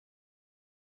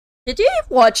Did you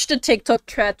watch the TikTok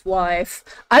TradWife?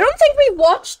 I don't think we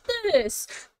watched this.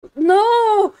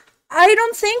 No, I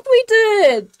don't think we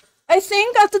did. I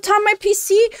think at the time my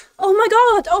PC. Oh my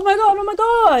god! Oh my god! Oh my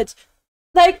god!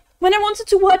 Like when I wanted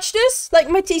to watch this, like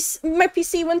my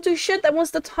PC went to shit. That was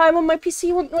the time when my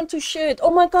PC went to shit. Oh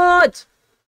my god!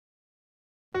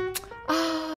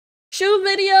 Shoe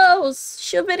videos.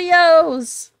 Shoe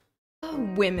videos.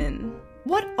 Women.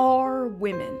 What are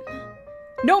women?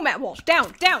 No, Matt Walsh,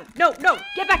 down, no,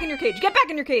 get back in your cage, get back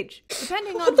in your cage.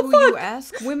 Depending on who you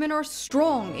ask, women are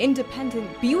strong,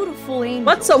 independent, beautiful angels.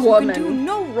 What's a woman? Who can do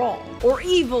no wrong, or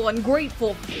evil,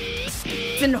 ungrateful,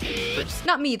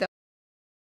 not me though.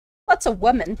 What's a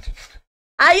woman?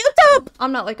 YouTube!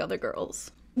 I'm not like other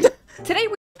girls. Today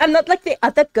I'm not like the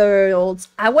other girls.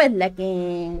 I wear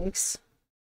leggings.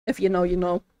 If you know, you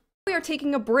know. We are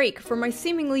taking a break from my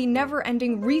seemingly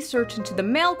never-ending research into the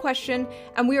male question,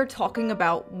 and we are talking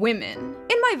about women.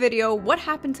 In my video, What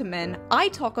Happened to Men, I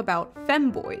talk about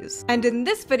femboys. And in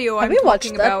this video, I'm talking about... Have we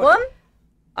watched that one?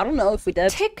 I don't know if we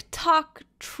did. TikTok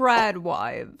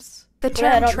TradWives. The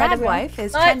term TradWife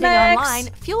is trending online,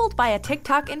 fueled by a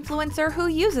TikTok influencer who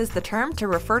uses the term to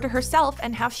refer to herself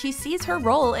and how she sees her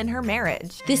role in her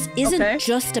marriage. This isn't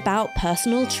just about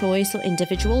personal choice or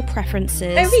individual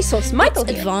preferences. It's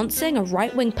advancing a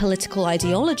right-wing political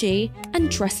ideology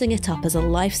and dressing it up as a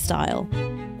lifestyle.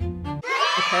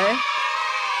 Okay.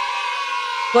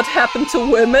 What happened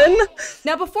to women?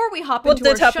 Now before we hop into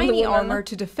our shiny armor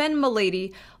to defend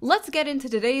Milady, let's get into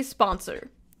today's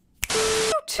sponsor.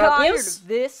 Tired of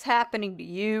this happening to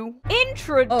you?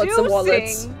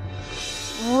 Introducing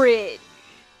Ridge.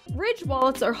 Ridge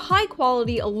wallets are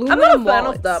high-quality aluminum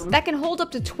wallets that can hold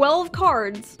up to 12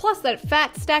 cards, plus that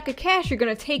fat stack of cash you're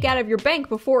gonna take out of your bank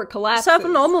before it collapses. Just have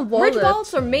a normal wallet. Ridge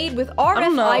wallets are made with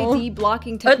RFID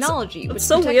blocking technology, which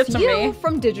protects you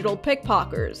from digital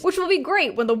pickpockets, which will be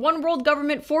great when the one world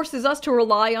government forces us to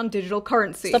rely on digital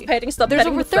currency. There's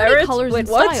over 30 colors and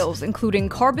styles, including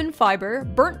carbon fiber,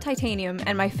 burnt titanium,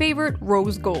 and my favorite,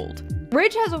 rose gold.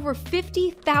 Ridge has over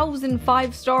 50,000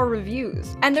 5-star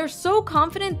reviews, and they're so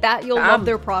confident that you'll love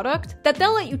their product that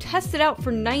they'll let you test it out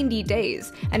for 90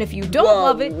 days. And if you don't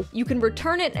love it, you can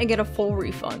return it and get a full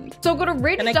refund. So go to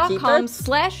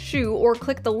ridge.com/shoe or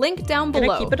click the link down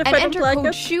below and enter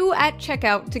code SHOE at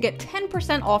checkout to get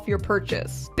 10% off your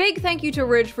purchase. Big thank you to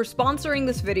Ridge for sponsoring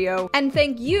this video, and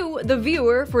thank you, the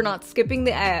viewer, for not skipping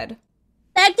the ad.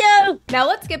 Thank you! Now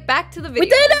let's get back to the video. We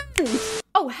didn't!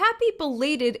 Oh, happy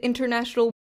belated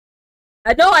International...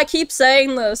 I know I keep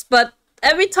saying this, but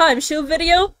every time shoe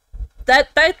video,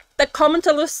 that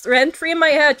commentary is rent-free in my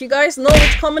head. You guys know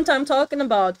which comment I'm talking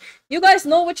about. You guys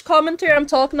know which commentary I'm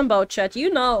talking about, chat. You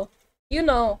know. You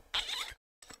know.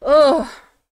 Ugh.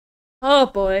 Oh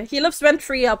boy, he lives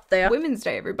rent-free up there. Women's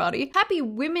Day, everybody. Happy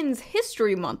Women's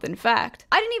History Month, in fact.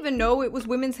 I didn't even know it was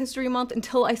Women's History Month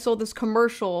until I saw this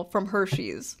commercial from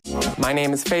Hershey's. My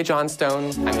name is Faye Johnstone.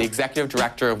 I'm the Executive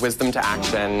Director of Wisdom to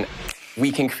Action.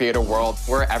 We can create a world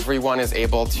where everyone is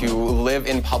able to live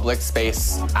in public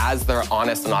space as their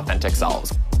honest and authentic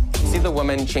selves. See the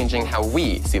woman changing how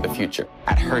we see the future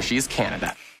at Hershey's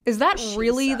Canada. Is that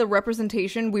really the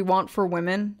representation we want for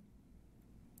women?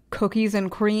 Cookies and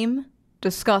cream?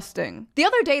 Disgusting. The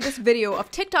other day, this video of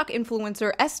TikTok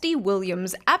influencer SD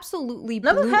Williams absolutely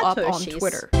blew up on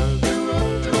Twitter.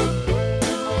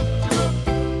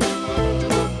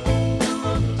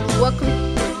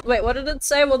 Wait, what did it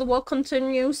say? Well, the world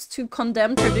continues to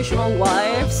condemn traditional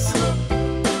wives.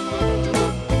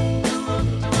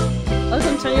 I'll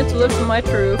continue to live for my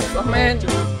truth. I mean,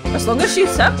 as long as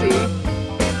she's happy.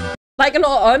 Like, in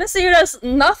all honesty, there's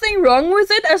nothing wrong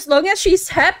with it as long as she's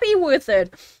happy with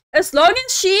it. As long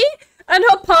as she and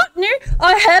her partner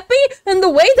are happy in the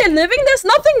way they're living, there's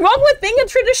nothing wrong with being a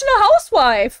traditional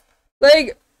housewife.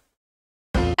 Like...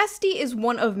 SD is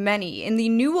one of many in the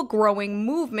new growing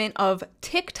movement of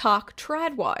TikTok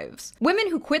TradWives. Women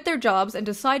who quit their jobs and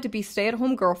decide to be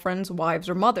stay-at-home girlfriends, wives,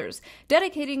 or mothers,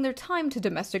 dedicating their time to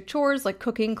domestic chores like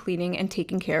cooking, cleaning, and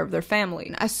taking care of their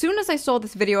family. As soon as I saw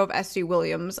this video of SD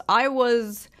Williams, I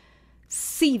was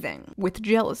seething with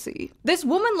jealousy. This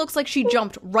woman looks like she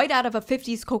jumped right out of a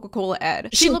 50s Coca-Cola ad.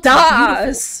 She looks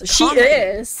beautiful, she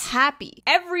is happy,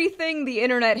 everything the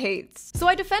internet hates. So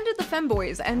I defended the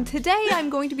femboys, and today I'm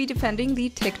going to be defending the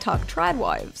TikTok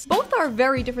TradWives. Both are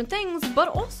very different things, but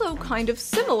also kind of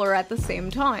similar at the same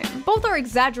time. Both are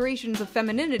exaggerations of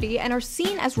femininity and are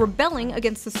seen as rebelling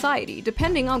against society,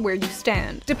 depending on where you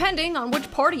stand. Depending on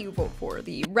which party you vote for,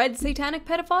 the red satanic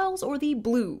pedophiles or the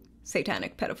blue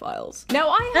satanic pedophiles. Now,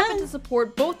 I happen to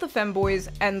support both the femboys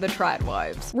and the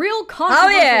TradWives. Real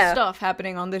controversial stuff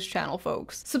happening on this channel,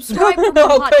 folks. Subscribe for more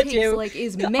hot takes like,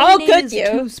 is mayonnaise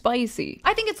too spicy?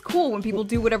 I think it's cool when people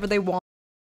do whatever they want.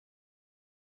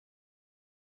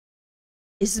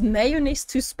 Is mayonnaise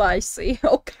too spicy?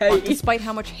 Okay. Despite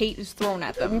how much hate is thrown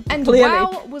at them. And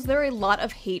wow, was there a lot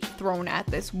of hate thrown at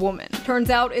this woman.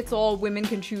 Turns out it's all women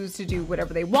can choose to do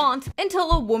whatever they want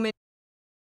until a woman—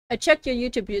 I checked your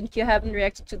YouTube and you haven't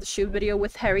reacted to the shoe video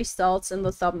with Harry Styles in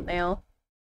the thumbnail.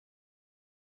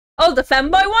 Oh, the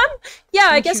femboy one? Yeah,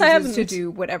 I guess I haven't. To do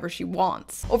whatever she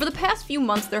wants. Over the past few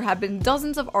months, there have been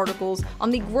dozens of articles on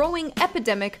the growing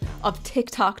epidemic of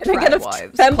TikTok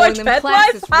TradWives, calling them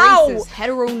classist, racist,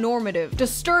 heteronormative,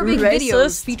 disturbing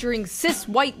videos featuring cis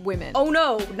white women. Oh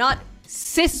no, not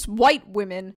cis white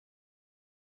women.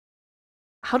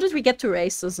 How did we get to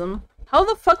racism? How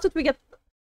the fuck did we get—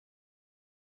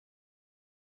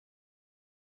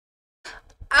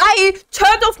 I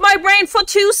turned off my brain for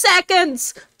 2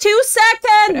 seconds! 2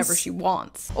 seconds! Whatever she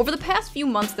wants. Over the past few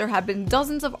months, there have been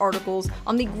dozens of articles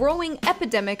on the growing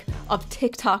epidemic of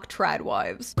TikTok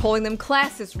TradWives, calling them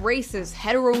classist, racist,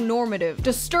 heteronormative,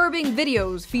 disturbing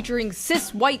videos featuring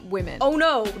cis white women. Oh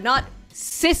no, not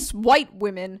cis white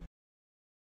women.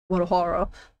 What a horror.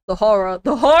 The horror.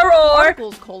 The horror!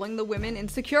 Articles calling the women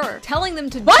insecure, telling them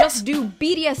to just do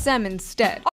BDSM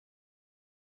instead.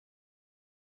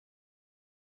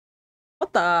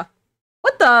 What the?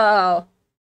 What the?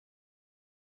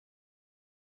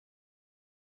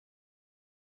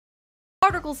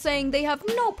 Articles saying they have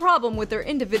no problem with their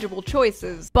individual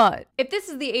choices. But if this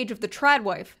is the age of the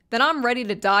TradWife, then I'm ready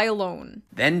to die alone.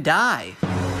 Then die.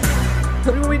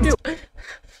 What do we do?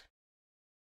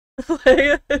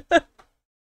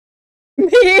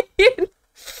 Me?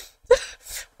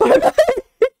 Whoa!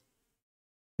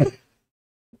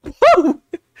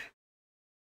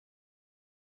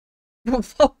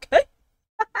 Okay.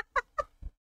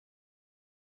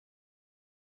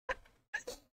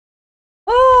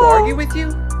 Argue with you?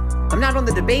 I'm not on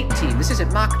the debate team. This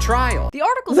isn't mock trial. The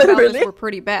articles about this were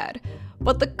pretty bad,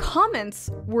 but the comments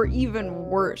were even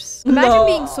worse. Imagine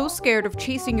being so scared of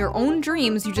chasing your own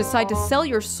dreams you decide to sell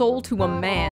your soul to a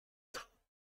man.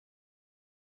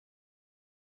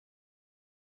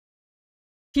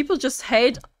 People just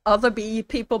hate other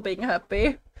people being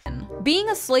happy. Being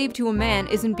a slave to a man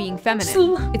isn't being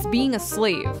feminine, it's being a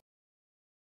slave.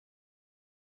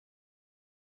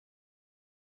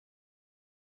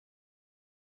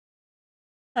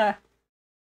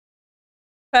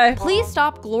 Please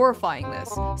stop glorifying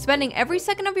this. Spending every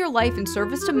second of your life in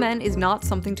service to men is not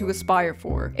something to aspire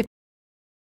for. If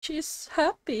she's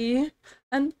happy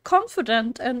and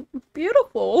confident and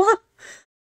beautiful.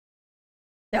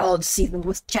 They're all seething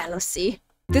with jealousy.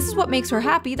 This is what makes her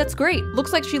happy, that's great.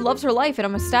 Looks like she loves her life and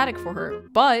I'm ecstatic for her.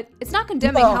 But it's not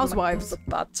condemning housewives.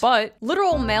 But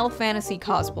literal male fantasy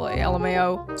cosplay,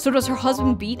 LMAO. So does her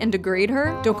husband beat and degrade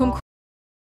her? Don't come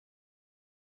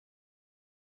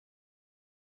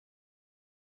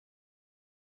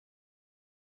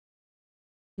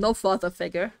No father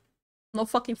figure. No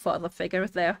fucking father figure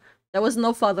there. There was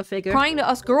no father figure. Crying to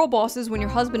us girl bosses when your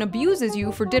husband abuses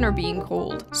you for dinner being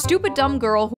cold. Stupid dumb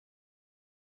girl.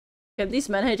 Can these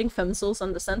man-hating femicels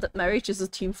understand that marriage is a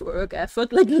teamwork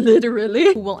effort? Like,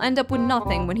 literally. Who will end up with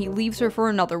nothing when he leaves her for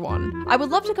another one. I would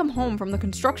love to come home from the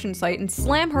construction site and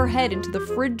slam her head into the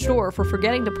fridge door for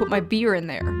forgetting to put my beer in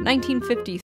there.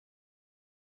 1950s.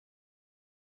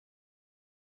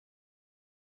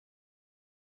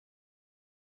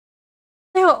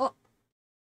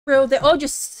 Bro, they're all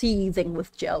just seething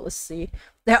with jealousy.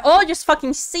 They're all just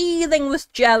fucking seething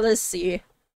with jealousy.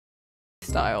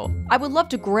 Style. I would love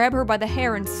to grab her by the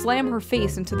hair and slam her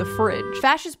face into the fridge.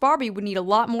 Fascist Barbie would need a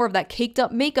lot more of that caked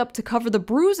up makeup to cover the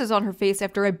bruises on her face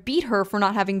after I beat her for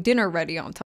not having dinner ready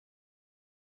on time.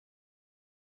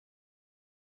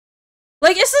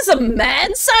 Like, is this a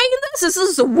man saying this? Is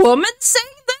this a woman saying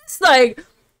this? Like,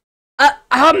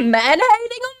 I'm man-hating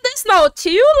on this now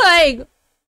too? Like,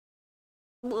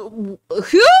 who?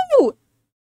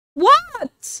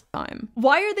 What?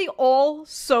 Why are they all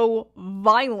so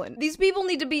violent? These people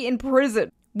need to be in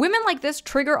prison. Women like this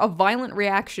trigger a violent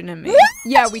reaction in me. What?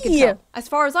 Yeah, we can tell. As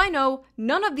far as I know,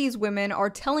 none of these women are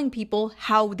telling people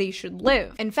how they should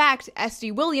live. In fact,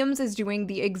 SD Williams is doing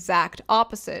the exact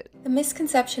opposite. The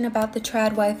misconception about the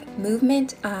TradWife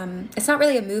movement, it's not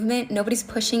really a movement. Nobody's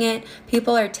pushing it.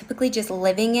 People are typically just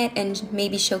living it and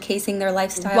maybe showcasing their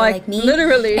lifestyle like me.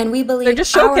 Literally. And we believe they're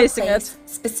just showcasing our place,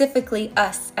 specifically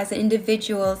us as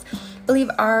individuals, believe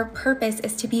our purpose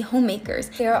is to be homemakers.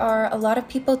 There are a lot of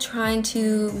people trying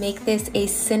to make this a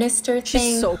sinister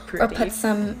thing so or put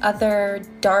some other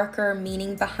darker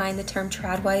meaning behind the term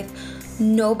TradWife.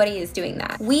 Nobody is doing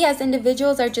that. We as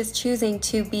individuals are just choosing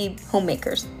to be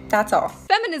homemakers. That's all.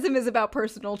 Feminism is about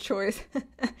personal choice.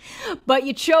 But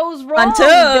you chose wrong.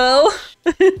 Until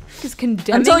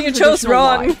you chose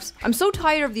wrong. Wives. I'm so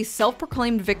tired of these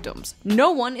self-proclaimed victims.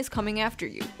 No one is coming after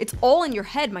you. It's all in your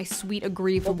head, my sweet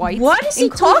aggrieved whites. What is he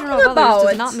Inclusion talking of about? Others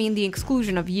does not mean the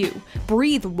exclusion of you.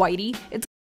 Breathe, whitey. It's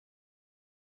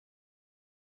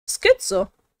Schizo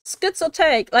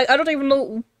take. Like, I don't even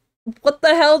know what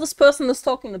the hell this person is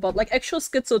talking about. Like, actual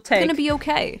schizo take. gonna be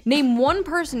okay. Name one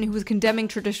person who is condemning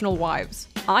traditional wives.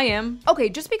 I am. Okay,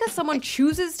 just because someone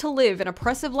chooses to live an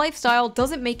oppressive lifestyle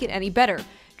doesn't make it any better.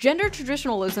 Gender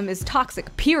traditionalism is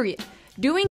toxic, period.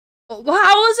 Doing—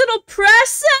 How is it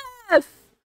oppressive?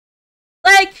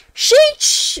 Like,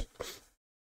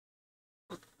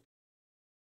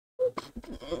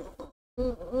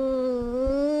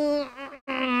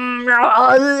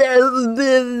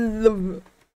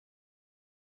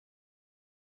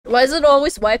 why is it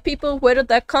always white people? Where did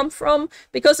that come from?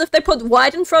 Because if they put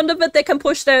white in front of it, they can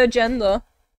push their agenda.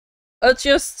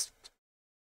 It's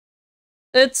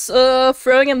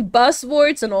throwing in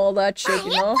buzzwords and all that shit,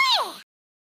 you know?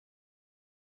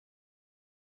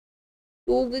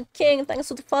 Google King, thanks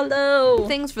for the follow.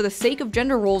 Things for the sake of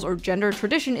gender roles or gender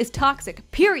tradition is toxic,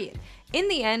 period. In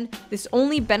the end, this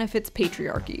only benefits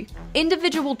patriarchy.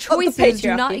 Individual choices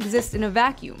do not exist in a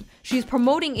vacuum. She's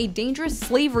promoting a dangerous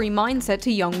slavery mindset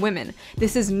to young women.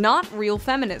 This is not real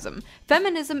feminism.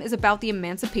 Feminism is about the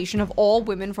emancipation of all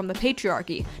women from the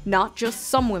patriarchy, not just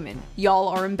some women. Y'all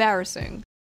are embarrassing.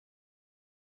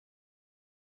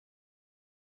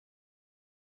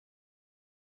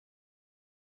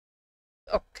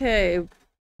 Okay.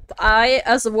 I,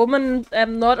 as a woman,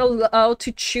 am not allowed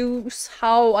to choose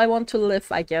how I want to live,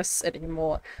 I guess,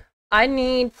 anymore. I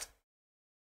need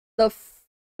the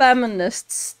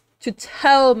feminists to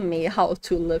tell me how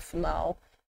to live now.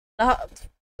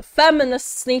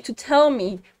 Feminists need to tell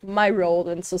me my role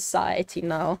in society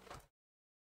now.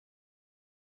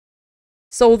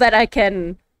 So that I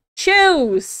can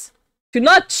choose to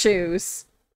not choose.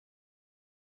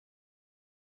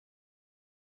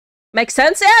 Make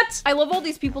sense yet? I love all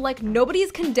these people like,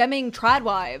 nobody's condemning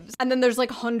TradWives. And then there's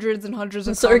like hundreds and hundreds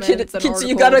of Sorry, comments and Kitsu,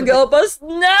 you gotta go, boss.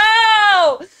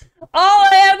 No! All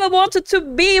I ever wanted to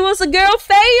be was a girl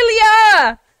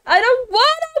failure! I don't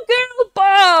want a girl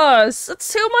boss!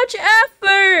 It's too much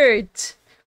effort!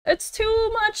 It's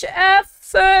too much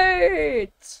effort!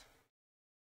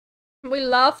 We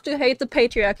love to hate the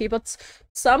patriarchy, but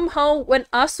somehow when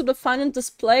asked to define and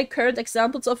display current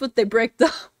examples of it, they break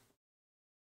down.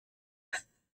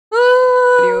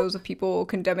 Videos of people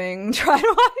condemning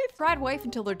TradWife. TradWife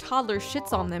until their toddler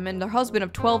shits on them and their husband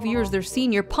of 12 years, their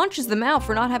senior, punches them out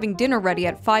for not having dinner ready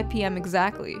at 5 p.m.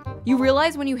 exactly. You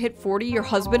realize when you hit 40, your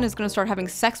husband is gonna start having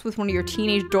sex with one of your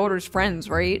teenage daughter's friends,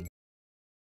 right?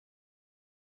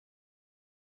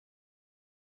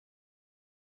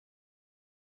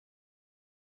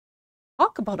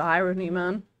 Talk about irony,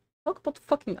 man. Talk about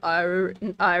fucking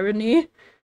irony.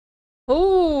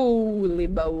 Holy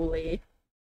moly.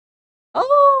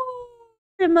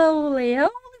 Holy moly,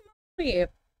 holy moly.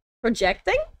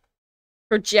 Projecting?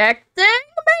 Projecting,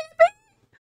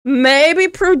 maybe? Maybe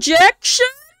projection?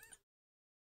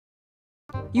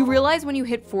 You realize when you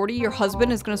hit 40, your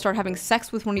husband is gonna start having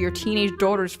sex with one of your teenage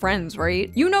daughter's friends, right?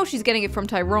 You know she's getting it from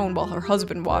Tyrone while her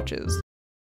husband watches.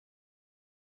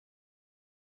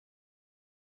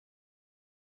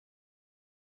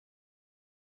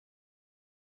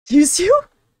 Excuse you?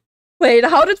 Wait,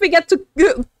 how did we get to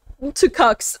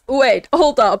cucks? Wait,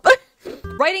 hold up.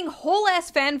 Writing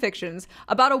whole-ass fanfictions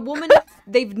about a woman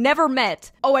they've never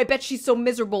met. Oh, I bet she's so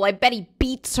miserable, I bet he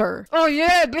beats her. Oh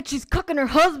yeah, I bet she's cucking her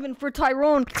husband for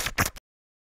Tyrone.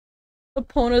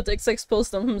 Opponent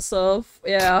exposed on himself,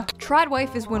 yeah.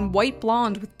 TradWife is when white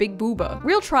blonde with big booba.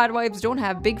 Real TradWives don't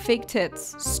have big fake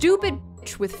tits. Stupid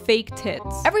bitch with fake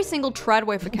tits. Every single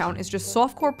TradWife account is just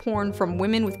softcore porn from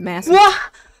women with massive— What?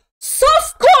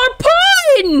 Softcore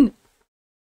porn!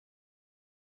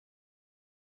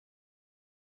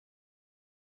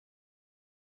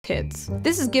 Tits.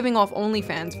 This is giving off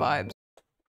OnlyFans vibes.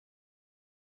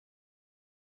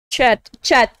 Chat.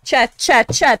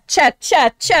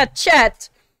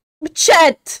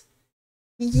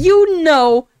 You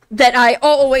know that I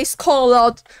always call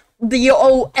out the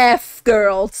OF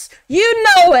girls. You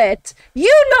know it.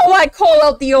 You know I call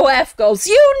out the OF girls.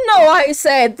 You know I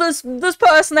said this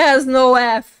person has no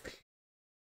F.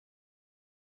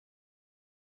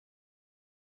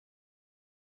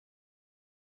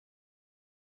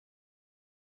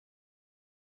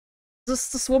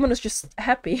 this woman is just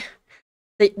happy.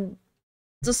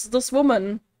 This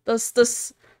woman,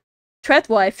 this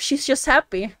TradWife, she's just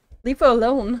happy. Leave her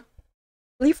alone.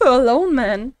 Leave her alone,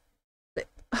 man.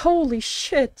 Holy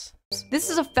shit. This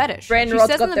is a fetish. Brain She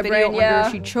rot's says in got the the video brain,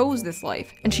 yeah. she chose this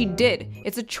life, and she did.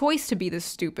 It's a choice to be this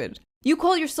stupid. You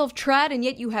call yourself trad, and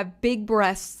yet you have big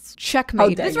breasts.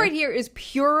 Checkmate. This right here is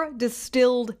pure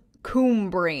distilled coom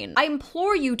brain. I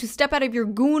implore you to step out of your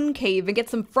goon cave and get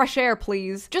some fresh air,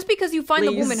 please. Just because you find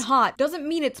the woman hot doesn't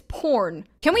mean it's porn.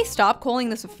 Can we stop calling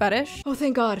this a fetish? Oh,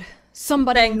 thank God.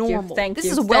 Somebody normal. This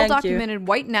is a well-documented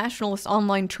white nationalist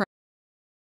online trend.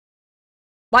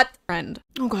 What?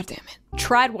 Oh, God damn it.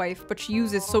 TradWife, but she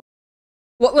uses so.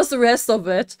 What was the rest of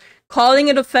it? Calling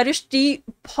it a fetish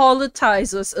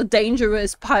depolitizes a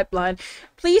dangerous pipeline.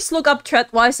 Please look up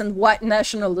TradWife and white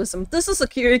nationalism. This is a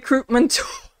key recruitment tool.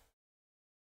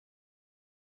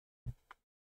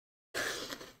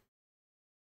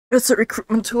 It's a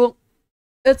recruitment tool.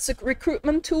 It's a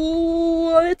recruitment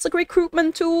tool. It's a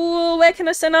recruitment tool. Where can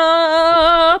I sign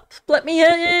up? Let me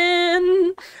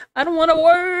in. I don't want to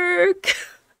work.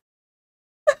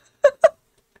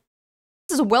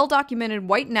 This is a well-documented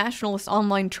white nationalist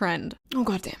online trend. Oh,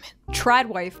 God damn it.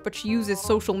 TradWife, but she uses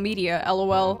social media,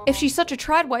 lol. If she's such a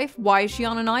TradWife, why is she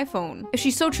on an iPhone? If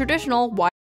she's so traditional, why?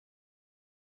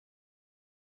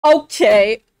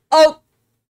 Okay. Oh.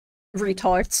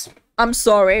 Retards. I'm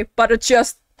sorry, but it's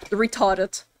just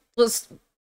retarded. Just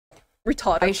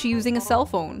retarded. Why is she using a cell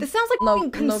phone? This sounds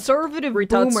like conservative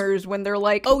boomers when they're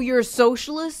like, oh, you're a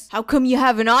socialist? How come you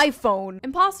have an iPhone?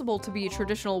 Impossible to be a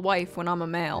traditional wife when I'm a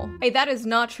male. Hey, that is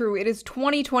not true. It is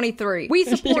 2023. We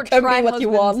support trad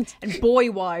husbands and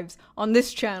boy wives on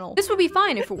this channel. This would be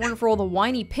fine if it weren't for all the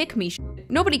whiny pick-me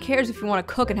shit. Nobody cares if you want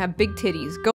to cook and have big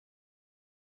titties. Go.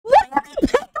 What?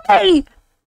 Hey!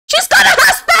 She's got a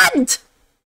husband!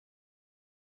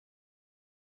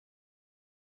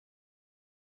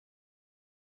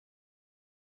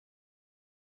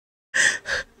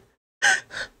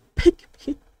 Pick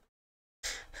me.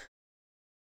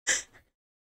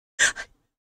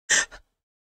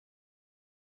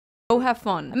 Go have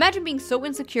fun. Imagine being so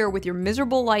insecure with your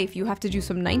miserable life you have to do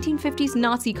some 1950s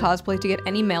Nazi cosplay to get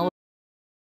any male.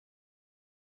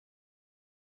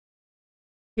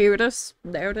 Here it is.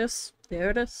 There it is. There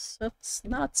it is. That's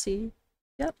Nazi.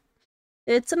 Yep.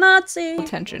 It's a Nazi.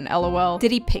 Attention, lol.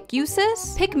 Did he pick you,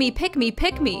 sis? Pick me, pick me,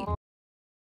 pick me.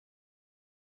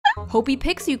 Hope he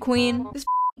picks you, queen. This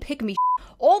pick me.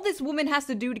 All this woman has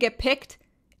to do to get picked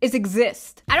is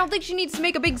exist. I don't think she needs to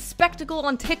make a big spectacle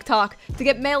on TikTok to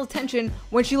get male attention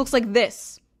when she looks like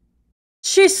this.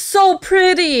 She's so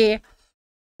pretty!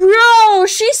 Bro,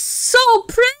 she's so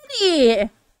pretty!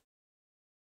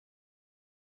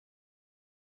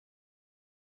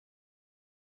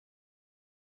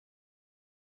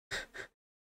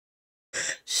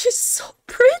 She's so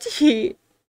pretty!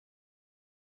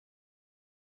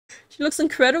 She looks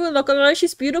incredible, not gonna lie,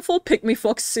 she's beautiful. Pick me,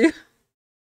 Foxy.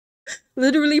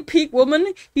 Literally peak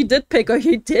woman. He did pick her.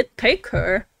 He did pick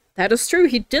her. That is true,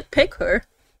 he did pick her.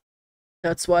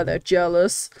 That's why they're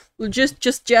jealous.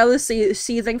 Just jealousy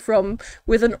seething from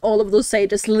within all of those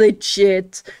sadists.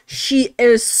 Legit. She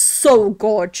is so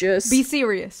gorgeous. Be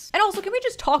serious. And also, can we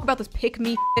just talk about this pick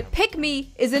me shit? Pick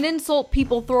me is an insult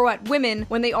people throw at women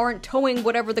when they aren't towing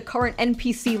whatever the current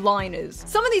NPC line is.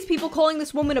 Some of these people calling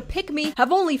this woman a pick me have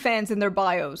OnlyFans in their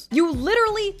bios. You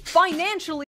literally,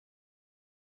 financially.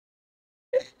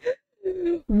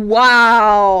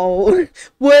 Wow.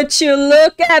 Would you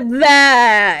look at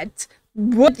that?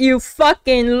 Would you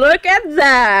fucking look at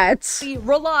that?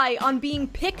 Rely on being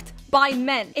picked by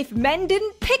men. If men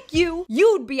didn't pick you,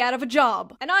 you'd be out of a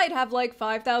job. And I'd have like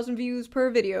 5,000 views per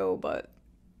video, but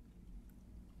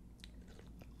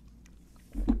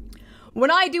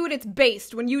when I do it, it's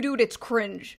based. When you do it, it's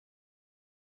cringe.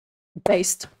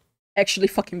 Based. Actually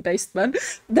fucking based, man.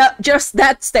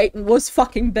 That statement was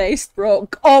fucking based, bro.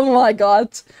 Oh my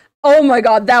god. Oh my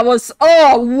god, that was...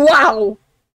 Oh, wow!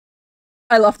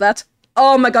 I love that.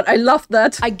 Oh my god, I love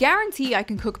that. I guarantee I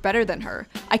can cook better than her.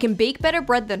 I can bake better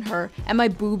bread than her, and my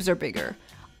boobs are bigger.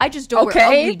 I just don't wear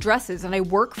ugly dresses, and I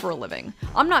work for a living.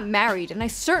 I'm not married, and I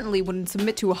certainly wouldn't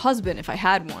submit to a husband if I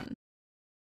had one.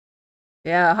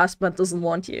 Yeah, a husband doesn't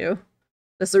want you.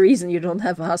 There's a reason you don't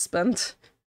have a husband.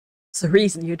 There's a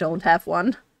reason you don't have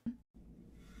one.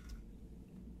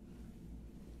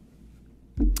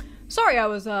 Sorry, I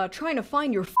was trying to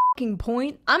find your fucking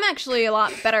point. I'm actually a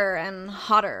lot better and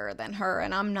hotter than her,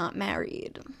 and I'm not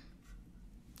married.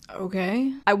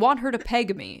 Okay. I want her to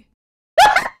peg me.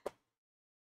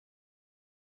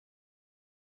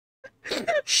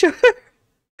 Sure.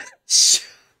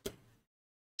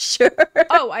 Sure. sure.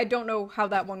 Oh, I don't know how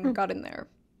that one got in there.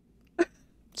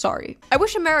 Sorry. I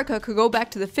wish America could go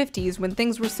back to the 50s when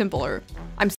things were simpler.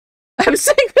 I'm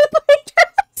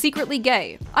secretly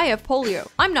gay. I have polio.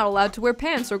 I'm not allowed to wear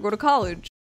pants or go to college.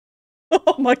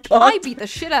 Oh my god. I beat the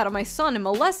shit out of my son and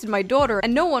molested my daughter,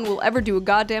 and no one will ever do a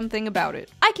goddamn thing about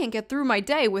it. I can't get through my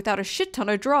day without a shit ton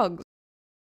of drugs.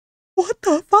 What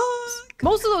the fuck?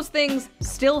 Most of those things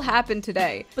still happen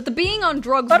today, but the being on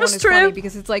drugs one is true. funny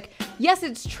because it's like, yes,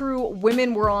 it's true,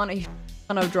 women were on a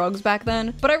ton of drugs back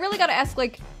then, but I really gotta ask,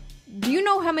 like, do you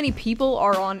know how many people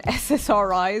are on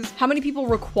SSRIs? How many people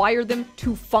require them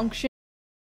to function?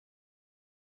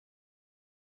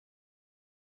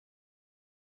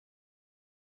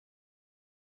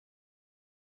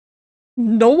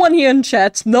 No one here in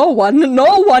chat. No one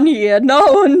here. No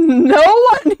one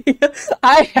here.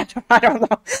 I don't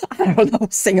know. I don't know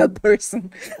a single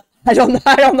person. I don't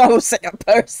know a single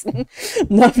person.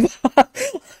 No.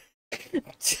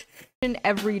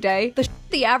 Every day.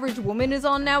 The average woman is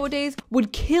on nowadays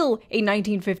would kill a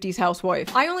 1950s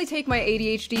housewife. I only take my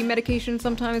ADHD medication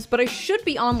sometimes, but I should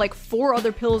be on like 4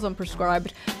 other pills I'm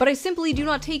prescribed, but I simply do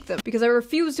not take them because I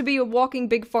refuse to be a walking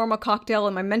big pharma cocktail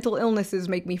and my mental illnesses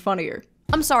make me funnier.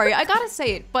 I'm sorry, I gotta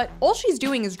say it, but all she's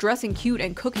doing is dressing cute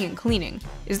and cooking and cleaning.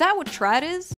 Is that what trad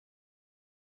is?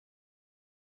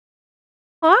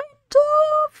 Kind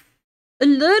of. A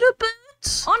little bit.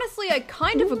 Honestly, I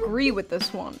kind of agree with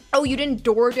this one. Oh, you didn't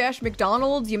DoorDash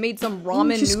McDonald's? You made some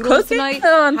ramen She's noodles cooking tonight?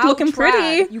 and How looking trad?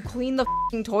 pretty. You cleaned the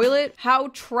f***ing toilet? How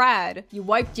trad? You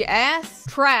wiped your ass?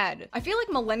 Trad. I feel like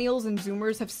millennials and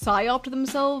zoomers have psyoped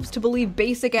themselves to believe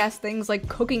basic ass things like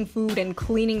cooking food and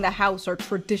cleaning the house are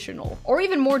traditional. Or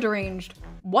even more deranged,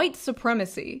 white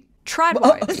supremacy.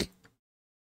 TradWife.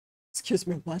 Excuse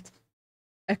me, what?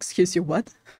 Excuse you,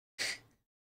 what?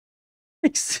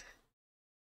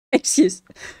 Excuse.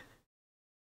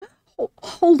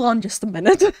 Hold on just a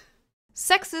minute.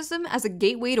 Sexism as a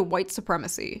gateway to white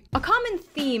supremacy. A common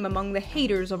theme among the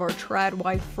haters of our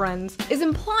TradWife friends is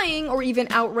implying or even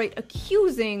outright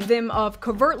accusing them of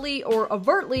covertly or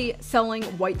overtly selling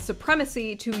white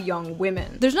supremacy to young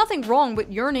women. There's nothing wrong with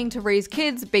yearning to raise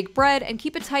kids, bake bread, and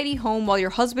keep a tidy home while your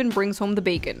husband brings home the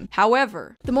bacon.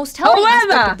 However, the most telling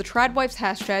aspect of the TradWife's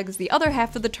hashtag is the other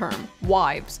half of the term,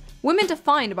 wives. Women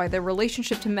defined by their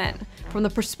relationship to men, from the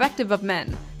perspective of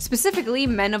men, specifically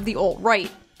men of the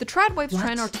alt-right. The TradWife's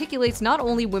trend articulates not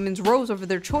only women's roles over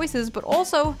their choices, but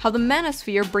also how the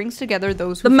manosphere brings together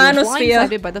those who feel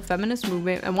blindsided by the feminist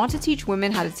movement and want to teach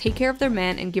women how to take care of their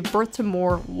man and give birth to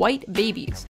more white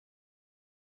babies.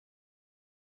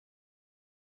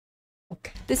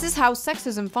 Okay. This is how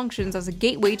sexism functions as a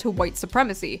gateway to white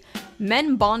supremacy,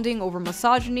 men bonding over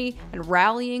misogyny and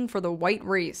rallying for the white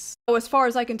race. So as far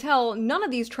as I can tell, none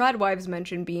of these TradWives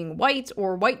mention being white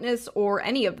or whiteness or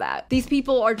any of that. These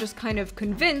people are just kind of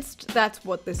convinced that's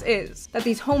what this is, that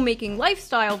these homemaking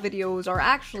lifestyle videos are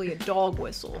actually a dog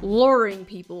whistle, luring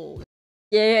people.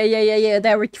 Yeah,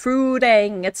 they're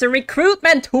recruiting. It's a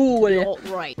recruitment tool.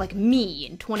 Right, like me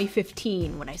in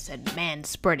 2015 when I said man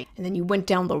spreading, and then you went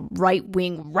down the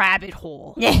right-wing rabbit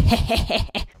hole.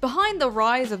 Behind the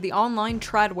rise of the online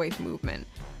TradWife movement,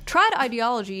 trad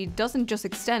ideology doesn't just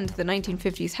extend to the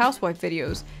 1950s housewife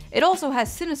videos, it also has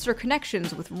sinister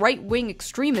connections with right-wing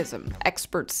extremism,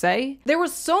 experts say. There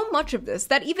was so much of this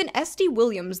that even SD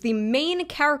Williams, the main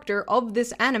character of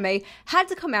this anime, had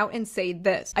to come out and say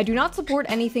this: I do not support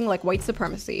anything like white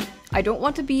supremacy. I don't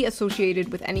want to be associated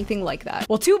with anything like that.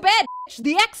 Well, too bad, bitch.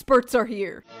 The experts are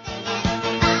here.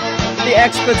 The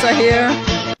experts are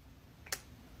here.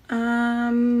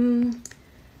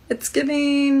 It's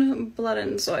giving blood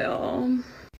and soil.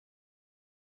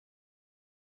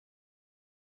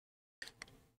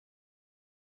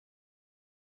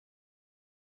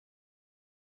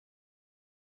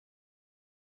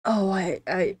 Oh, I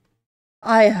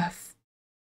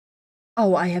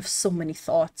have so many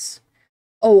thoughts.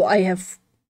 I have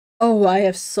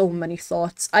so many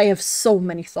thoughts. I have so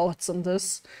many thoughts on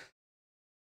this.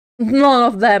 None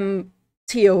of them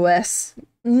TOS.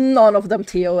 None of them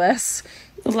TOS.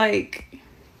 Like,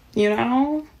 you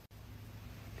know,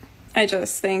 I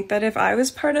just think that if I was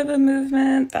part of a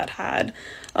movement that had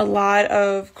a lot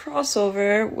of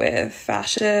crossover with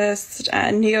fascists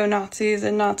and neo-Nazis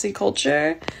and Nazi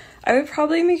culture, I would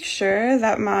probably make sure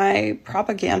that my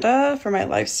propaganda for my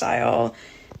lifestyle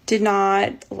did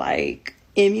not, like,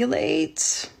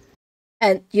 emulate.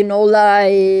 And, you know,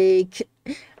 like,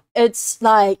 it's,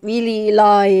 like, really,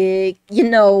 like, you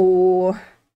know,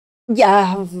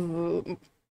 yeah,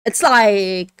 it's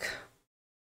like,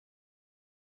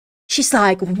 she's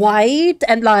like white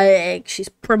and like she's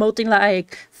promoting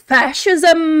like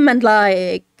fascism and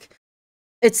like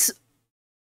it's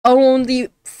only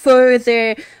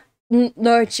further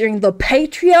nurturing the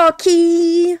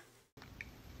patriarchy.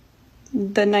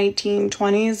 The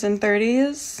 1920s and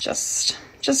 30s.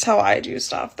 Just how I do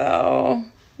stuff, though.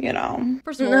 You know.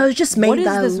 First of all, No, just what made is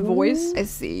that. this voice? I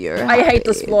see you're I hate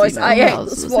this voice. I hate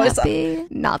this voice.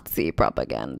 Nazi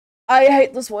propaganda. I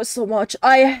hate this voice so much.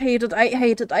 I hate it. I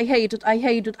hate it. I hate it. I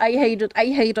hate it. I hate it. I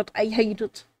hate it. I hate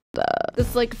it.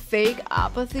 This like fake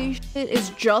apathy shit is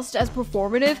just as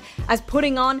performative as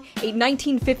putting on a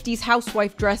 1950s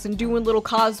housewife dress and doing little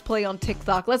cosplay on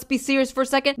TikTok. Let's be serious for a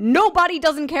second. Nobody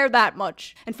doesn't care that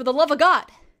much. And for the love of God,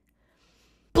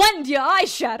 blend your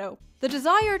eyeshadow. The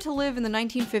desire to live in the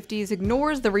 1950s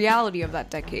ignores the reality of that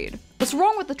decade. What's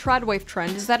wrong with the TradWife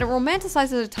trend is that it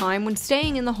romanticizes a time when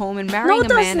staying in the home and marrying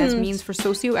a man as means for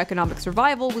socioeconomic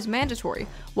survival was mandatory,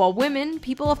 while women,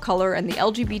 people of color, and the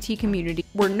LGBT community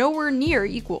were nowhere near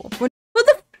equal. When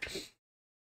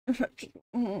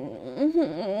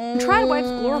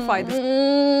TradWives glorified this.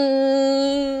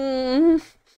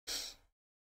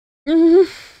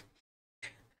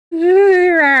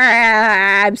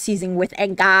 I'm seizing with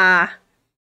anger. I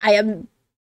am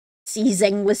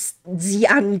seizing with the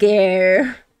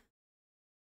anger.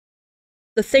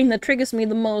 The thing that triggers me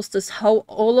the most is how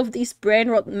all of these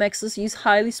brain-rot mixes use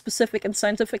highly specific and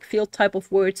scientific field type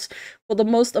of words for the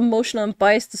most emotional and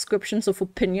biased descriptions of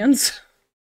opinions.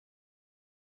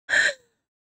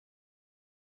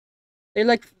 They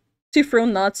like to throw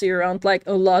Nazi around like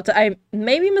a lot. I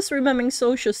may be misremembering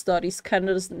social studies, kind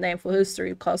of the name for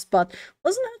history class, but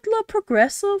wasn't Hitler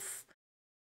progressive?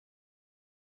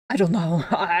 I don't know.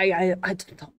 I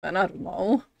don't know, man. I don't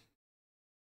know.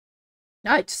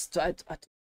 I don't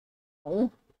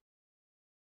know.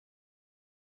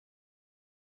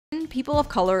 People of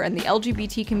color and the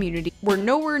LGBT community were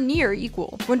nowhere near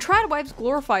equal. When TradWives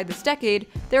glorified this decade,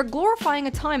 they're glorifying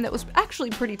a time that was actually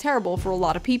pretty terrible for a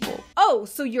lot of people. Oh,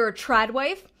 so you're a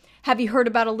TradWife? Have you heard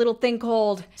about a little thing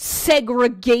called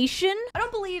segregation? I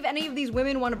don't believe any of these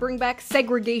women want to bring back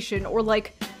segregation or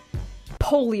like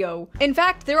polio. In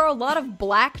fact, there are a lot of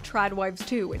black TradWives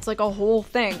too. It's like a whole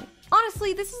thing.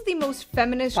 Honestly, this is the most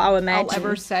feminist I'll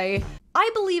ever say. I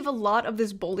believe a lot of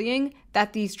this bullying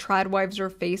that these TradWives are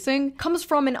facing comes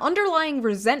from an underlying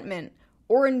resentment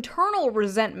or internal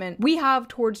resentment we have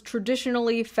towards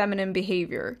traditionally feminine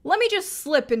behavior. Let me just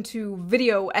slip into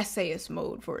video essayist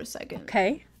mode for a second.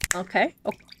 Okay. Okay.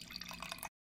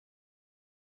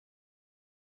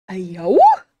 Ayo?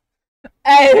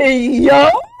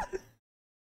 Ayo?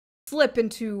 Slip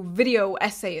into video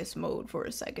essayist mode for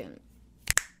a second.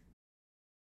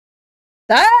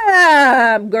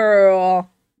 Damn, girl.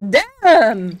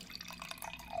 Damn.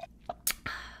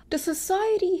 Does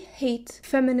society hate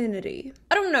femininity?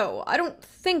 I don't know. I don't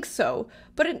think so,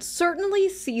 but it certainly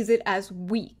sees it as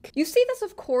weak. You see this,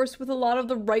 of course, with a lot of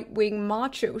the right-wing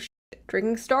macho shit.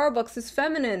 Drinking Starbucks is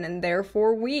feminine and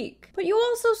therefore weak. But you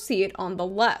also see it on the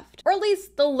left, or at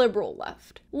least the liberal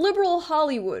left. Liberal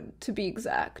Hollywood, to be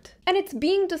exact. And it's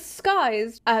being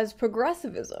disguised as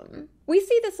progressivism. We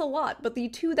see this a lot, but the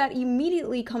two that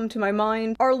immediately come to my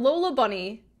mind are Lola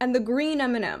Bunny and the green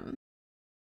M&M.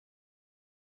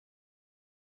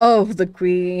 Oh, the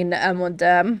green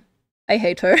M&M. I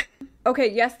hate her. Okay,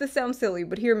 yes, this sounds silly,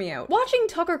 but hear me out. Watching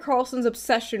Tucker Carlson's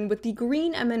obsession with the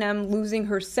green M&M losing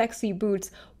her sexy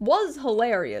boots was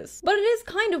hilarious, but it is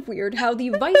kind of weird how the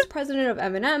vice president of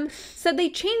M&M said they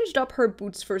changed up her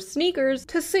boots for sneakers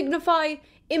to signify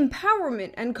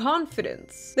empowerment and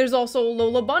confidence. There's also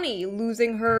Lola Bunny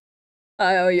losing her—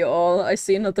 I owe you all. I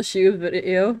seen at the shoe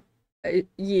video.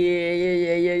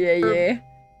 Yeah.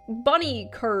 bunny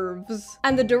curves.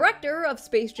 And the director of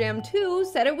Space Jam 2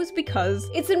 said it was because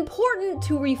it's important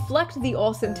to reflect the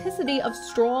authenticity of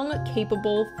strong,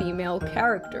 capable female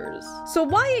characters. So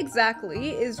why exactly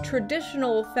is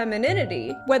traditional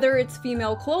femininity, whether it's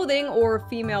female clothing or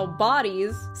female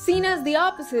bodies, seen as the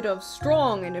opposite of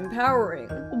strong and empowering?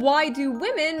 Why do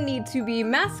women need to be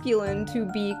masculine to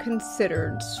be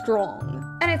considered strong?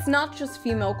 And it's not just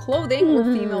female clothing or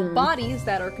female bodies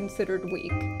that are considered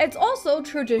weak. It's also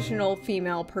traditional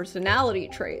female personality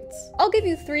traits. I'll give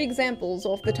you 3 examples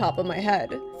off the top of my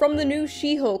head. From the new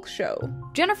She-Hulk show.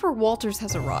 Jennifer Walters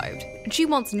has arrived, and she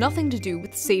wants nothing to do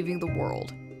with saving the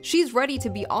world. She's ready to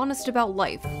be honest about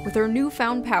life with her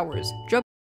newfound powers.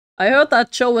 I heard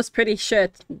that show was pretty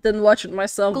shit. Didn't watch it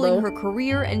myself though. Her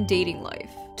career and dating life.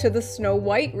 To the Snow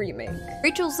White remake.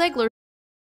 Rachel Zegler.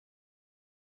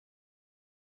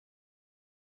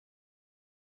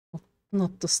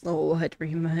 Not the Snow White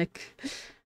remake.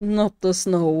 Not the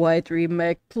Snow White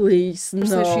remake, please, no.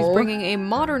 So she's bringing a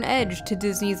modern edge to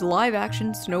Disney's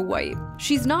live-action Snow White.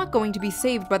 She's not going to be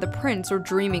saved by the prince or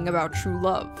dreaming about true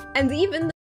love. And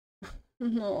even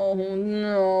No,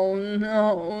 no,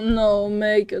 no, no,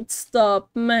 make it stop,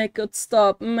 make it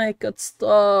stop, make it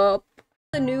stop.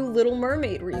 the new Little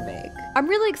Mermaid remake. I'm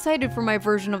really excited for my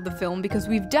version of the film because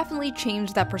we've definitely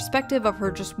changed that perspective of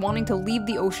her just wanting to leave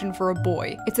the ocean for a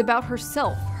boy. It's about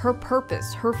herself, her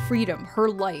purpose, her freedom, her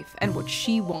life, and what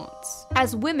she wants.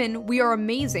 As women, we are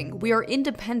amazing, we are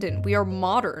independent, we are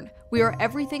modern, we are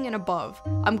everything and above.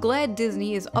 I'm glad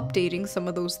Disney is updating some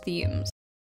of those themes.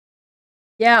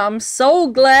 Yeah, I'm so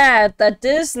glad that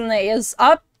Disney is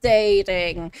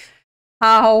updating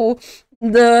how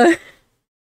the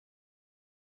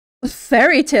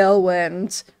fairy tale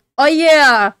went. Oh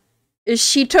yeah,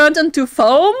 she turned into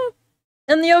foam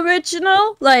in the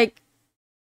original? Like,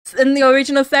 in the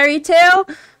original fairy tale?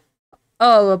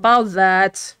 Oh, about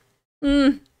that.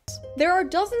 There are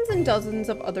dozens and dozens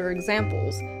of other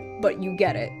examples, but you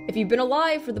get it. If you've been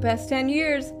alive for the past 10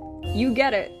 years, you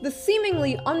get it. The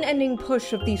seemingly unending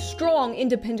push of the strong,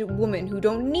 independent woman who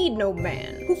don't need no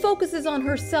man, who focuses on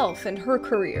herself and her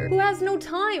career, who has no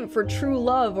time for true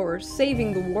love or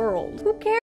saving the world. Who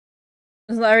cares?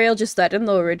 Ariel just died in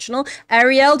the original.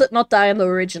 Ariel did not die in the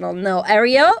original. No,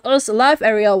 Ariel was alive,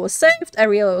 Ariel was saved,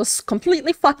 Ariel was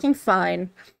completely fucking fine.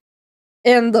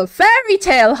 In the fairy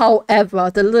tale,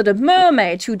 however, the Little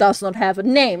Mermaid, who does not have a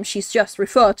name, she's just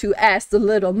referred to as the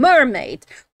Little Mermaid,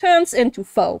 turns into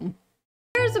foam.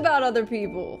 Who cares about other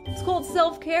people? It's called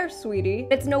self-care, sweetie.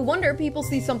 It's no wonder people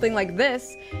see something like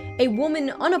this. A woman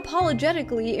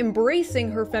unapologetically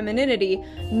embracing her femininity,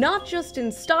 not just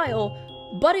in style,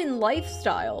 but in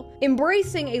lifestyle.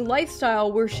 Embracing a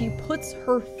lifestyle where she puts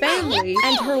her family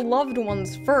and her loved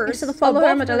ones first,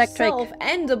 above herself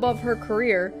and above her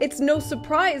career. It's no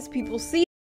surprise people see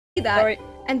that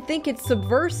and think it's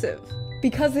subversive,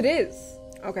 because it is.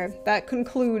 Okay, that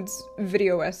concludes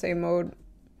video essay mode.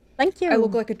 Thank you. I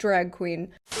look like a drag queen.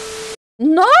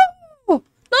 No! Not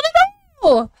at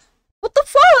all! What the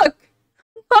fuck?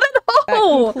 Not at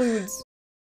all! That concludes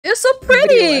You're so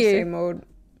pretty! Video essay mode.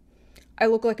 I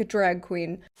look like a drag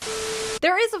queen.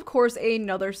 There is, of course,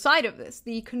 another side of this,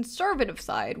 the conservative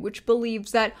side, which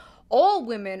believes that all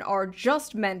women are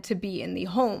just meant to be in the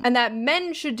home, and that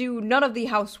men should do none of the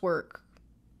housework.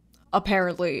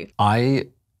 Apparently. I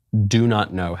do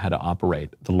not know how to operate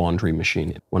the laundry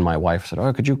machine. When my wife said,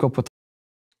 "Oh, could you go put..."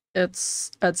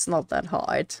 It's not that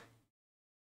hard.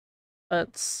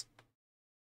 It's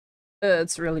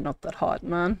really not that hard,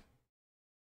 man.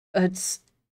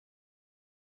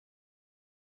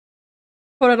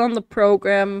 Put it on the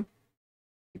program,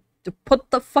 you put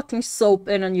the fucking soap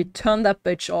in and you turn that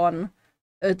bitch on.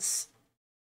 It's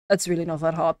really not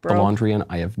that hard, bro. The laundry in,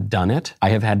 I have done it. I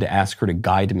have had to ask her to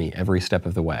guide me every step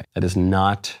of the way. That is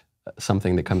not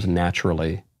something that comes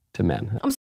naturally to men.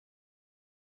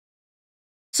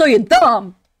 So you're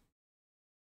dumb.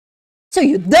 So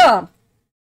you're dumb.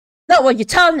 That's what you're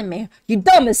telling me. You're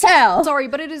dumb as hell. Sorry,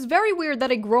 but it is very weird that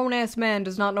a grown-ass man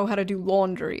does not know how to do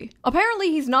laundry.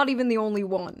 Apparently, he's not even the only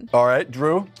one. All right,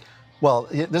 Drew? Well,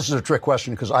 this is a trick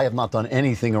question because I have not done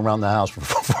anything around the house for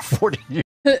 40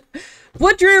 years.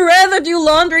 Would you rather do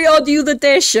laundry or do the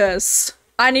dishes?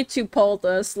 I need to poll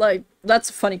this. Like, that's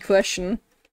a funny question.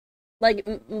 Like,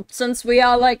 since we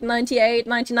are like 98,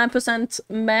 99%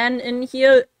 men in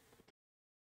here,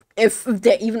 if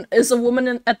there even is a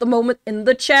woman at the moment in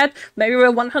the chat, maybe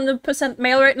we're 100%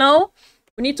 male right now,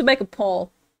 we need to make a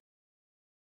poll.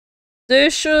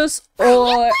 Dishes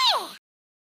or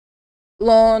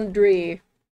laundry?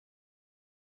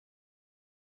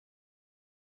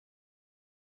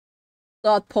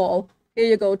 Start poll. Here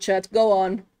you go, chat. Go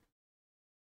on.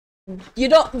 You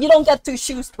don't get to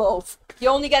choose both. You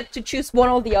only get to choose one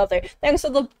or the other. Thanks for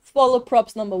the follow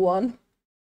props number 1.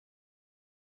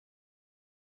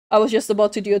 I was just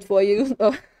about to do it for you.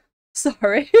 Oh,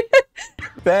 sorry.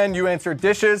 Ben, you answered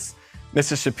dishes.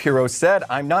 Mrs. Shapiro said,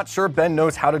 "I'm not sure Ben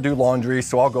knows how to do laundry,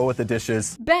 so I'll go with the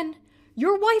dishes." Ben,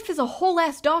 your wife is a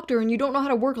whole-ass doctor and you don't know how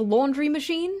to work a laundry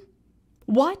machine?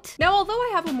 What? Now, although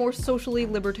I have a more socially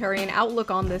libertarian outlook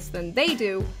on this than they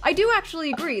do, I do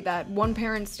actually agree that one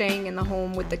parent staying in the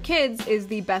home with the kids is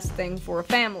the best thing for a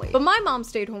family. But my mom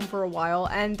stayed home for a while,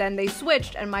 and then they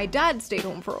switched, and my dad stayed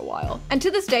home for a while. And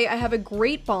to this day, I have a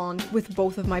great bond with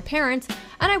both of my parents,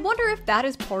 and I wonder if that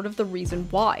is part of the reason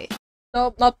why.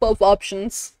 No, not both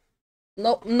options.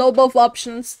 No both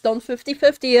options. Don't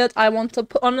 50-50 it. I want to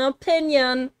put on an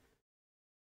opinion.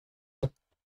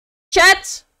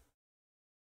 Chat!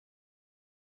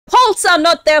 Polls are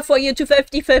not there for you to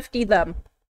 50-50 them.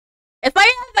 If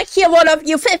I ever hear one of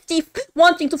you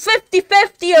wanting to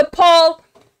 50-50 a Paul,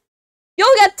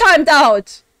 you'll get timed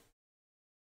out.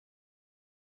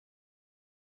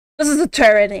 This is a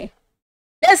tyranny.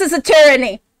 This is a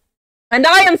tyranny. And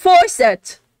I enforce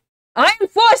it. I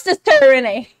enforce this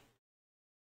tyranny.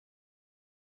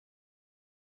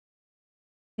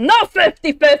 No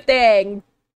 50-50ing.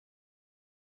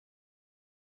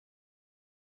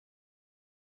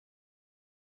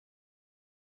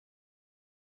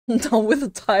 Not with a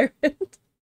tyrant.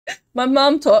 My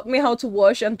mom taught me how to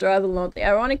wash and dry the laundry.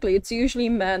 Ironically, it's usually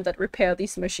men that repair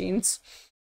these machines.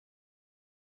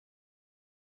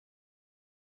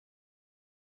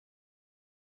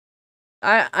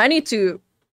 I need to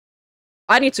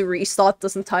restart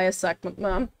this entire segment,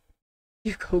 man.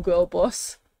 You go, girl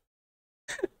boss.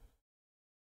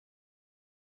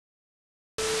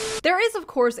 There is, of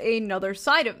course, another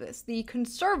side of this, the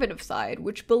conservative side,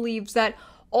 which believes that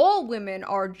all women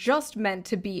are just meant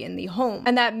to be in the home,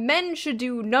 and that men should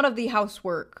do none of the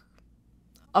housework,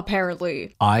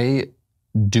 apparently. I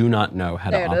do not know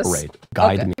how to operate.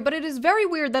 Guide me. But it is very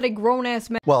weird that a grown-ass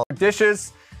man— Well,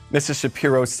 dishes, Mrs.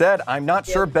 Shapiro said, I'm not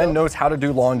sure Ben knows how to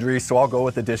do laundry, so I'll go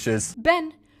with the dishes.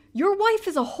 Ben, your wife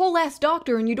is a whole-ass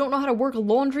doctor and you don't know how to work a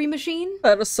laundry machine?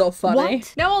 That was so funny.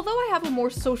 What? Now, although I have a more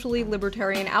socially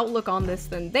libertarian outlook on this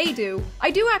than they do,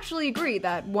 I do actually agree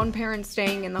that one parent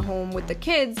staying in the home with the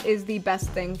kids is the best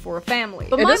thing for a family.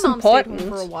 But my mom stayed home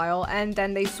for a while, and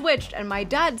then they switched, and my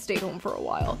dad stayed home for a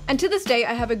while. And to this day,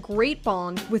 I have a great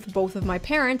bond with both of my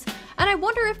parents, and I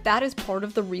wonder if that is part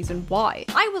of the reason why.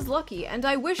 I was lucky, and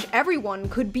I wish everyone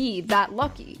could be that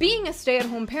lucky. Being a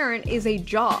stay-at-home parent is a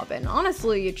job, and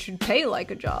honestly, it should pay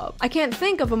like a job. I can't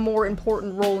think of a more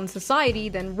important role in society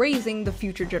than raising the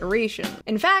future generation.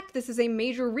 In fact, this is a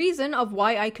major reason of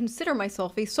why I consider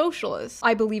myself a socialist.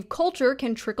 I believe culture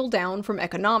can trickle down from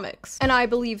economics. And I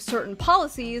believe certain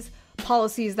policies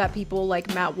that people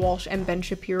like Matt Walsh and Ben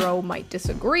Shapiro might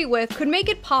disagree with, could make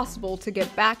it possible to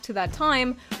get back to that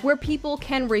time where people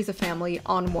can raise a family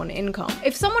on one income.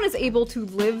 If someone is able to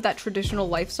live that traditional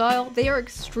lifestyle, they are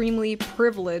extremely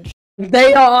privileged.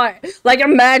 They are. Like,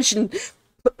 imagine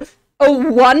a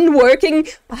one working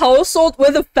household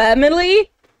with a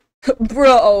family.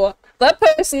 Bro, that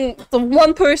person, the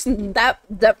one person, that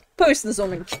person is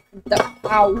only,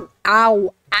 ow,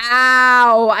 ow,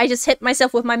 ow. I just hit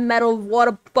myself with my metal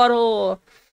water bottle.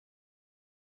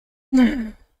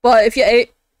 But if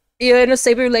you're in a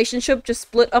stable relationship, just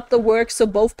split up the work so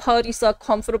both parties are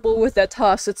comfortable with their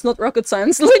tasks. It's not rocket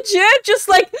science. Legit, just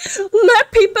like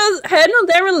let people handle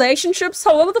their relationships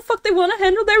however the fuck they want to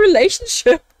handle their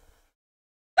relationship.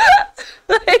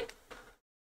 Like,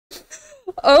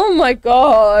 oh my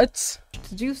god.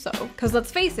 To do so, because let's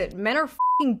face it, men are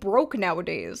f***ing broke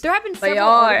nowadays. There have been several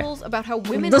articles about how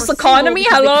women this are economy,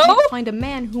 single because hello? they can't find a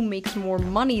man who makes more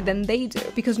money than they do,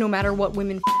 because no matter what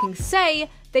women f***ing say,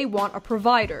 they want a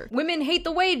provider. Women hate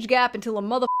the wage gap until a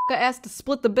motherfucker asks to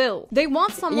split the bill. They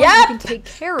want someone who can take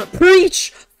care of them.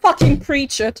 Preach! Fucking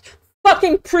preach it!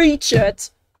 Fucking preach it!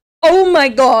 Oh my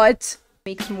god!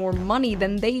 Makes more money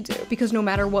than they do, because no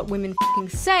matter what women f***ing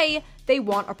say, they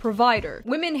want a provider.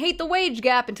 Women hate the wage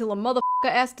gap until a motherfucker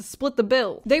asks to split the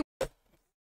bill. They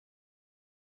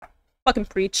fucking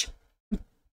preach.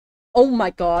 Oh my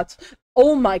god.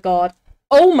 Oh my god.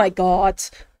 Oh my god.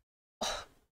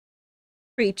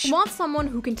 Preach. Want someone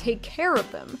who can take care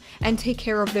of them and take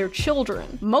care of their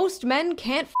children. Most men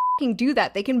can't f***ing do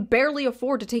that. They can barely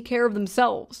afford to take care of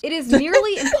themselves. It is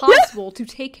nearly impossible to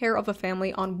take care of a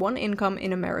family on one income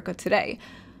in America today.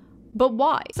 But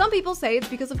why? Some people say it's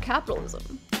because of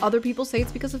capitalism. Other people say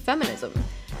it's because of feminism.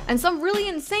 And some really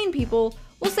insane people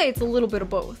will say it's a little bit of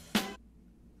both.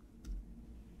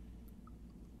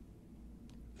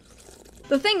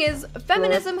 The thing is,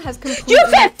 feminism has completely— You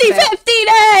 50-50'd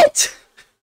it!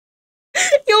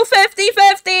 You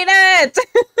 50-50'd it!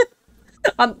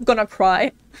 I'm gonna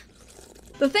cry.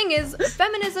 The thing is,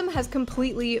 feminism has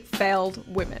completely failed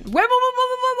women.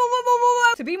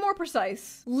 To be more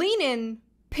precise, lean in,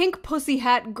 pink pussy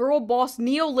hat, girl boss,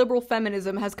 neoliberal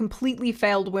feminism has completely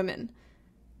failed women.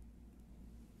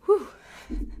 Whew.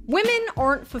 Women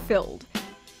aren't fulfilled.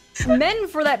 Men,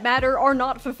 for that matter, are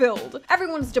not fulfilled.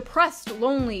 Everyone's depressed,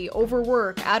 lonely,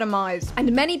 overworked, atomized,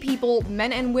 and many people,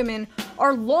 men and women,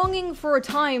 are longing for a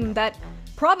time that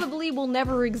probably will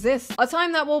never exist. A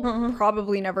time that will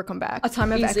probably never come back. A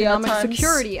time of economic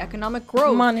security, economic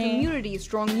growth, community,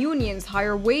 strong unions,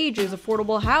 higher wages,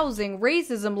 affordable housing,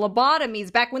 racism,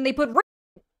 lobotomies, back when they put real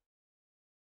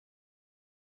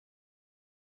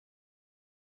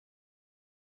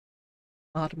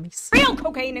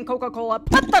cocaine in Coca-Cola.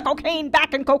 Put the cocaine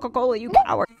back in Coca-Cola, you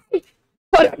coward.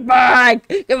 want it back!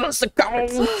 Give us the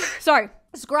gold! Sorry,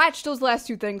 scratch those last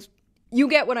two things. You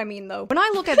get what I mean, though. When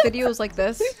I look at videos like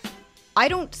this, I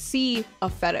don't see a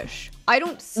fetish. I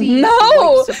don't see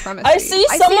white supremacy. I see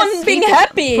someone being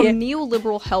happy from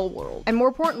neoliberal hell world. And more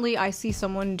importantly, I see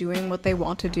someone doing what they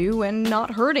want to do and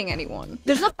not hurting anyone.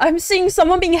 There's nothing. I'm seeing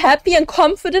someone being happy and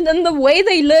confident in the way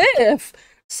they live.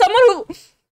 Someone who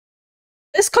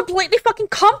is completely fucking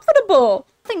comfortable.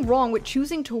 Nothing wrong with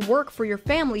choosing to work for your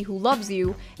family who loves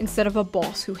you instead of a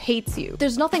boss who hates you.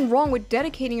 There's nothing wrong with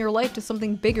dedicating your life to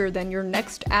something bigger than your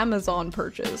next Amazon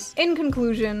purchase. In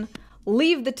conclusion,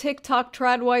 leave the TikTok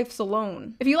TradWifes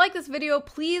alone. If you like this video,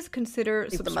 please consider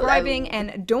subscribing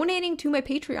and donating to my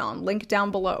Patreon, link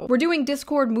down below. We're doing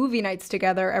Discord movie nights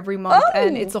together every month,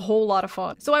 and it's a whole lot of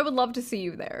fun. So I would love to see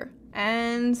you there.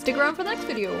 And stick around for the next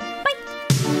video. Bye!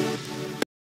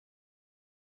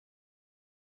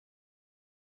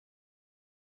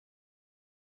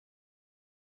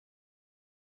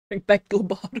 Bring back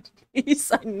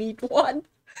lobotomies, I need one.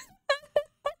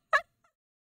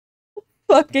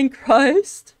 Fucking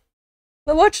Christ.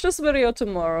 I'll watch this video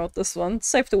tomorrow, this one.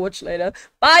 Safe to watch later.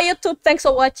 Bye YouTube, thanks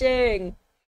for watching!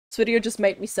 This video just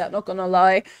made me sad, not gonna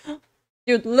lie.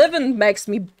 Dude, living makes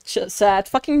me sad.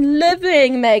 Fucking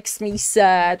living makes me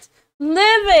sad.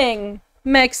 Living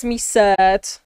makes me sad.